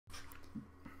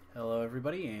Hello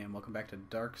everybody and welcome back to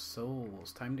Dark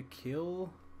Souls. Time to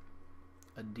kill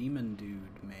a demon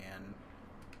dude, man.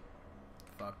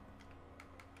 Fuck.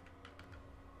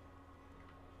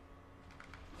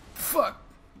 Fuck!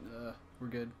 We're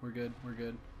good. We're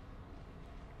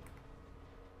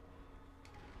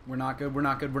not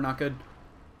good.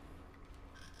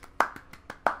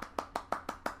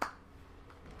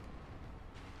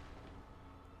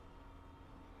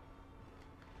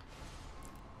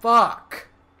 Fuck!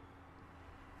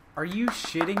 Are you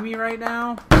shitting me right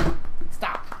now?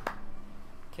 Stop!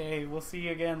 Okay, we'll see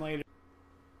you again later.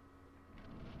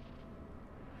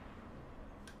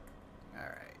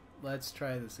 Alright, let's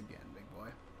try this again, big boy.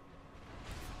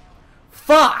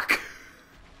 Fuck!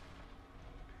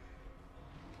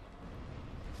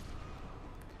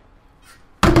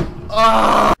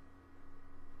 Ugh!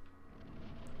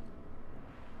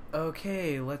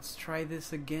 Okay, let's try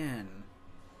this again.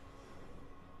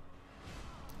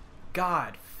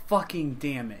 God fucking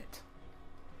damn it.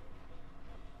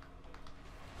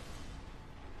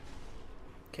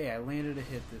 Okay, I landed a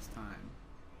hit this time.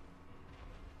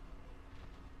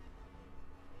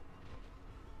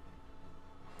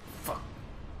 Fuck.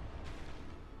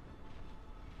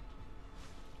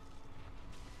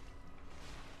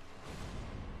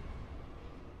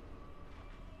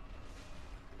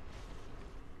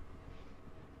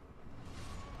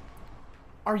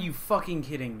 Are you fucking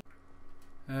kidding me?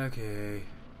 Okay.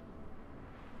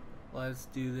 Let's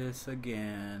do this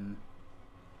again.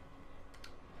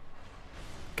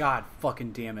 God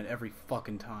fucking damn it, every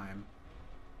fucking time.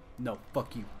 No,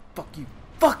 fuck you. Fuck you.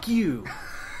 Fuck you!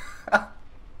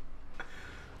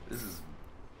 This is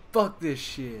Fuck this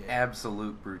shit.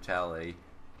 absolute brutality.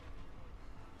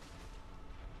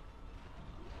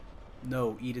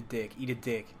 No, eat a dick. Eat a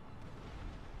dick.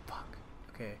 Fuck.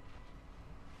 Okay.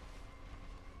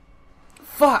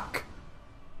 Fuck!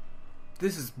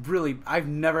 This is really... I've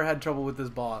never had trouble with this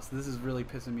boss. This is really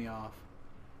pissing me off.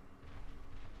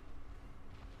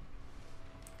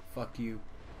 Fuck you.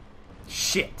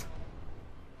 Shit!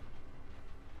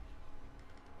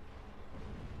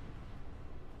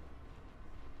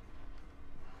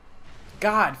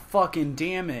 God fucking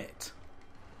damn it!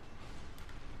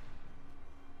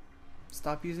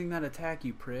 Stop using that attack,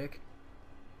 you prick.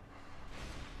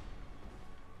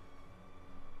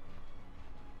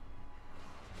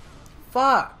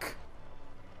 Fuck!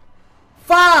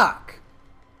 Fuck!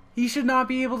 He should not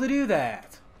be able to do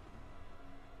that.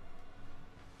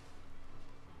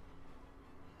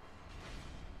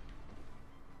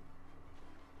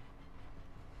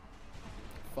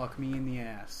 Fuck me in the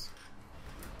ass.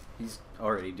 He's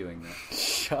already doing that.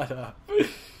 Shut up.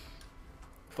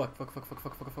 Fuck.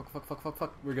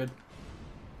 We're good.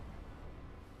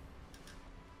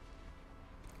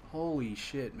 Holy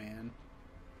shit, man.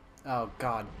 Oh,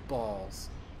 God, balls.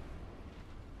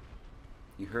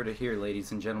 You heard it here,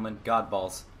 ladies and gentlemen. God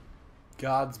balls.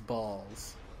 God's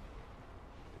balls.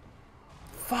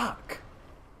 Fuck.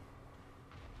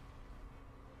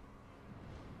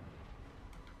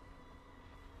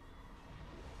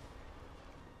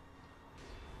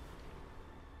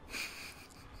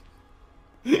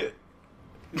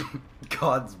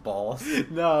 God's balls.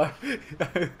 No.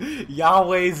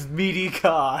 Yahweh's meaty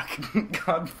cock.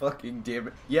 God fucking damn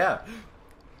it. Yeah.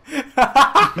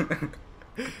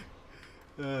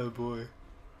 Oh, boy.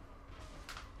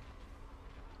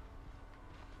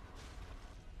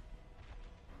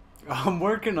 I'm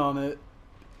working on it.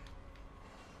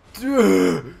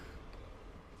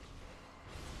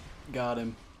 Got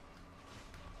him.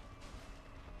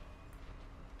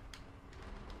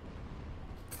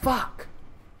 Fuck.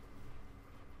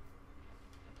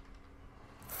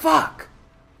 Fuck.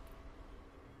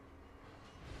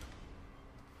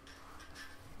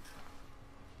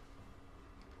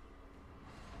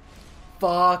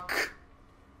 Fuck.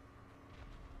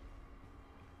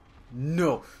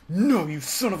 No. No, you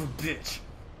son of a bitch.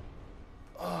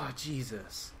 Oh,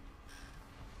 Jesus.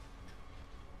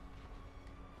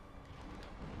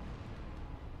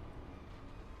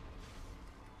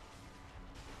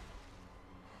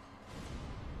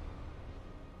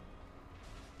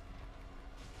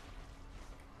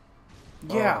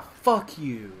 Yeah, fuck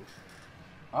you.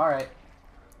 Alright.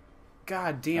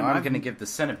 God damn, I'm gonna give the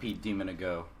centipede demon a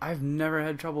go. I've never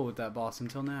had trouble with that boss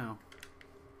until now.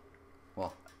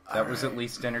 Well, that was at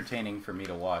least entertaining for me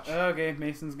to watch. Okay,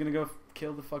 Mason's gonna go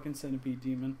kill the fucking centipede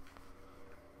demon.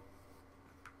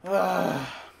 God,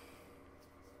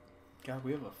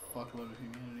 we have a fuckload of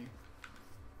humanity.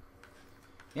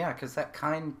 Yeah, because that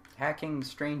kind hacking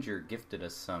stranger gifted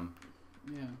us some.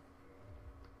 Yeah.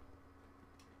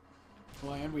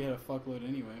 Well, and we had a fuckload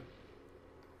anyway.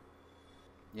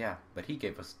 Yeah, but he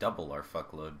gave us double our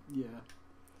fuckload. Yeah.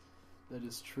 That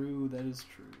is true, that is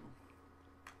true.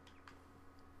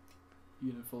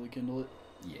 You gonna fully kindle it?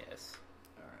 Yes.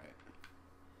 Alright.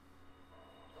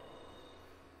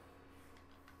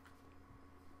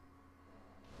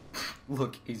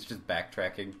 Look, he's just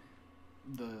backtracking.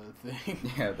 The thing?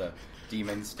 Yeah, the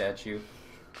demon statue.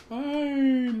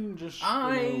 I'm just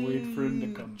gonna wait for him to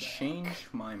come back. Change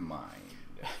my mind.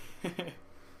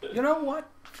 You know what?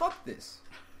 Fuck this.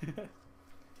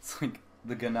 It's like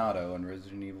the Ganado in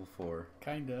Resident Evil 4.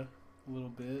 Kinda. A little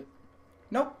bit.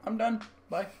 Nope, I'm done.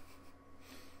 Bye.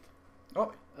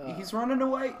 Oh, he's running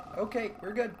away. Okay,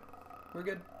 we're good. We're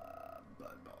good.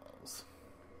 Butt balls.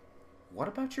 What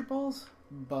about your balls?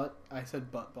 I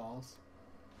said butt balls.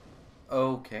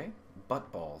 Okay.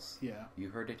 Butt balls. Yeah. You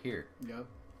heard it here. Yep.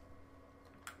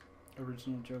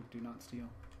 Original joke, do not steal.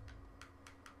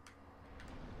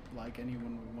 Like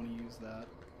anyone would want to use that.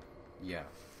 Yeah.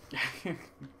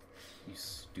 You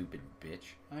stupid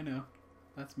bitch. I know.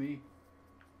 That's me.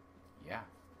 Yeah.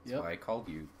 That's why I called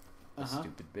you a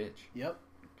stupid bitch. Yep.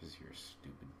 Because you're a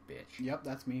stupid bitch. Yep,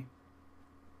 that's me.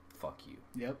 Fuck you.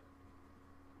 Yep.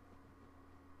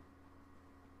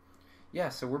 Yeah,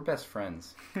 so we're best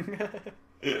friends.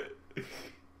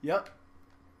 Yep.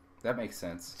 That makes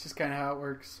sense. It's just kind of how it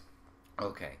works.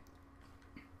 Okay.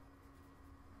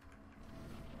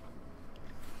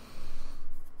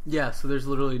 Yeah, so there's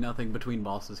literally nothing between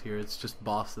bosses here. It's just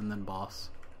boss and then boss.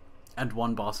 And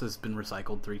one boss has been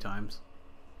recycled 3 times.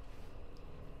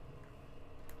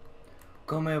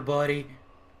 Come here, buddy.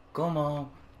 Come on.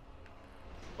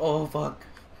 Oh, fuck.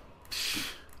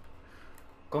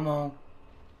 Come on.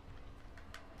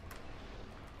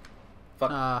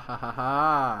 Fuck. Ha ha ha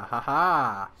ha ha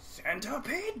ha.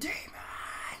 Centipede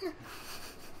demon!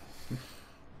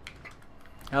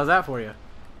 How's that for you?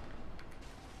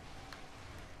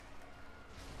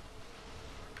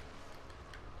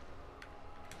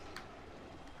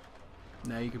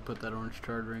 Now you can put that orange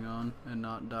charge ring on and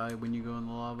not die when you go in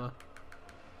the lava.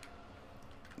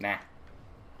 Nah.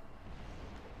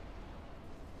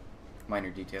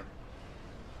 Minor detail.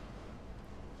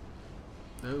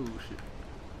 Oh shit.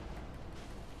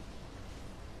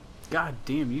 God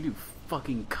damn, you do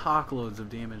fucking cockloads of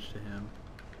damage to him.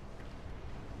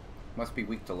 Must be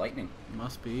weak to lightning.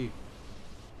 Must be.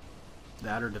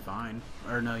 That or divine.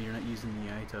 Or no, you're not using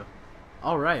the Yaito.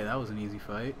 Alright, that was an easy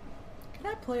fight. Can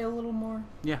I play a little more?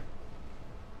 Yeah.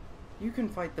 You can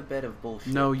fight the bed of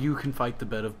bullshit. No, you can fight the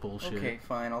bed of bullshit. Okay,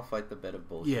 fine, I'll fight the bed of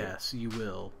bullshit. Yes, you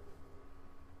will.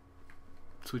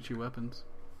 Switch your weapons.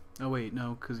 Oh wait,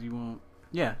 no, because you won't.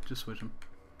 Yeah, just switch them.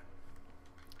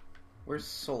 Where's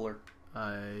Solar?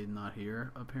 Not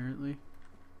here, apparently.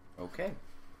 Okay.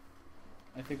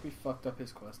 I think we fucked up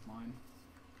his quest line.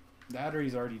 That or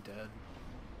he's already dead.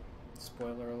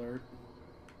 Spoiler alert.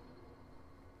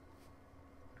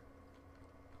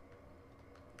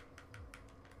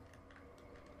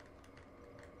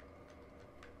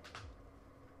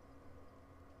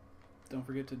 Don't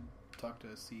forget to talk to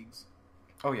Siegs.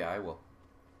 Oh yeah, I will.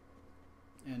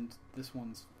 And this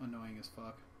one's annoying as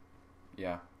fuck.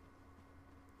 Yeah.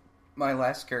 My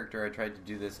last character I tried to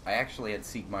do this, I actually had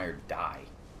Siegmeyer die.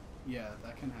 Yeah,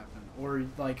 that can happen. Or,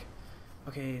 like,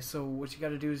 okay, so what you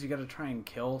gotta do is you gotta try and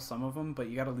kill some of them, but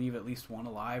you gotta leave at least one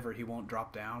alive or he won't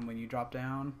drop down when you drop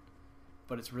down.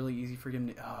 But it's really easy for him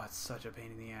to... Oh, it's such a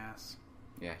pain in the ass.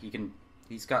 Yeah,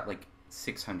 he's got like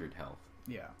 600 health.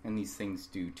 Yeah. And these things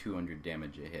do 200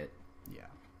 damage a hit. Yeah.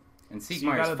 And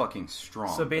Siegmeyer's fucking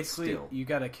strong. So basically, you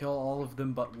gotta kill all of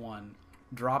them but one,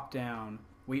 drop down,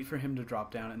 wait for him to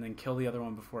drop down, and then kill the other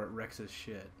one before it wrecks his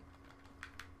shit.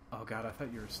 Oh god, I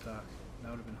thought you were stuck.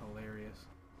 That would have been hilarious.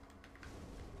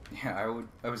 Yeah,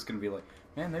 I was gonna be like,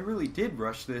 man, they really did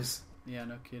rush this. Yeah,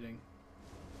 no kidding.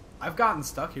 I've gotten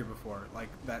stuck here before. Like,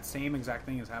 that same exact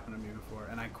thing has happened to me before,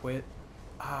 and I quit.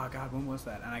 Ah, god, when was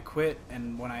that? And I quit,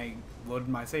 and when I loaded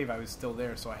my save, I was still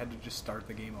there, so I had to just start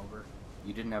the game over.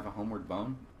 You didn't have a homeward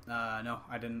bone? No,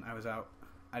 I didn't. I was out.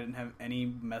 I didn't have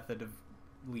any method of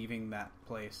leaving that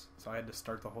place, so I had to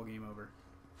start the whole game over.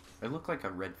 I look like a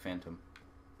red phantom.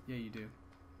 Yeah, you do.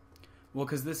 Well,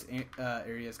 because this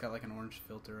area's got like an orange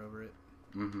filter over it.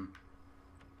 Mm-hmm.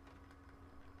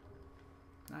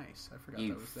 Nice. I forgot You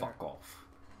that was fuck there. off.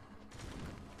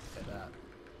 Say that.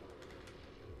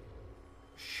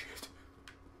 Shit.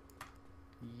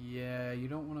 Yeah, you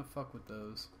don't want to fuck with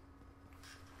those.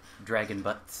 Dragon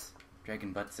butts.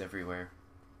 Dragon butts everywhere.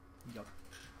 Yup.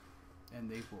 And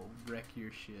they will wreck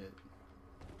your shit.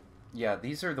 Yeah,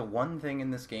 these are the one thing in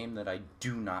this game that I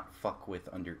do not fuck with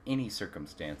under any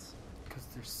circumstance. Because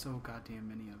there's so goddamn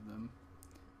many of them.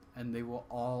 and they will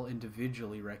all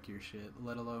individually wreck your shit,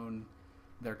 let alone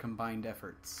their combined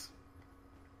efforts.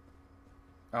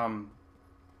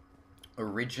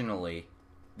 Originally,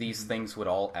 these things would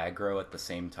all aggro at the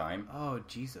same time. Oh,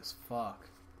 Jesus fuck.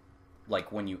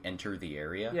 Like when you enter the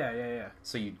area. Yeah.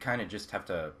 So you'd kind of just have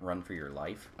to run for your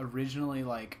life. Originally,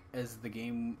 like, as the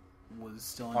game was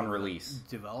still in on release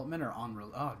development or on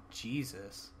oh,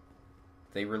 Jesus.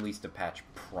 They released a patch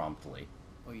promptly.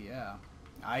 Oh yeah.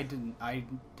 I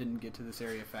didn't get to this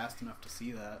area fast enough to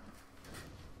see that.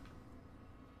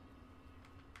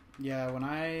 Yeah, when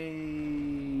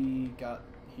I got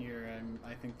here,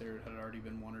 I think there had already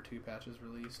been 1 or 2 patches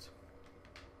released.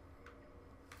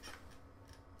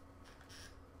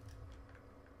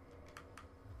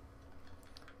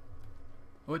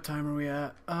 What time are we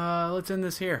at? Let's end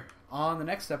this here. On the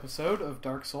next episode of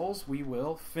Dark Souls, we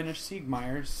will finish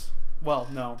Siegmeyer's... Well,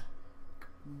 no.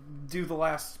 Do the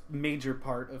last major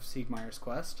part of Siegmeyer's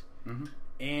quest. Mm-hmm.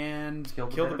 And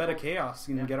kill the Bed of Chaos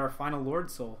and get our final Lord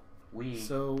Soul.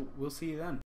 So, we'll see you then.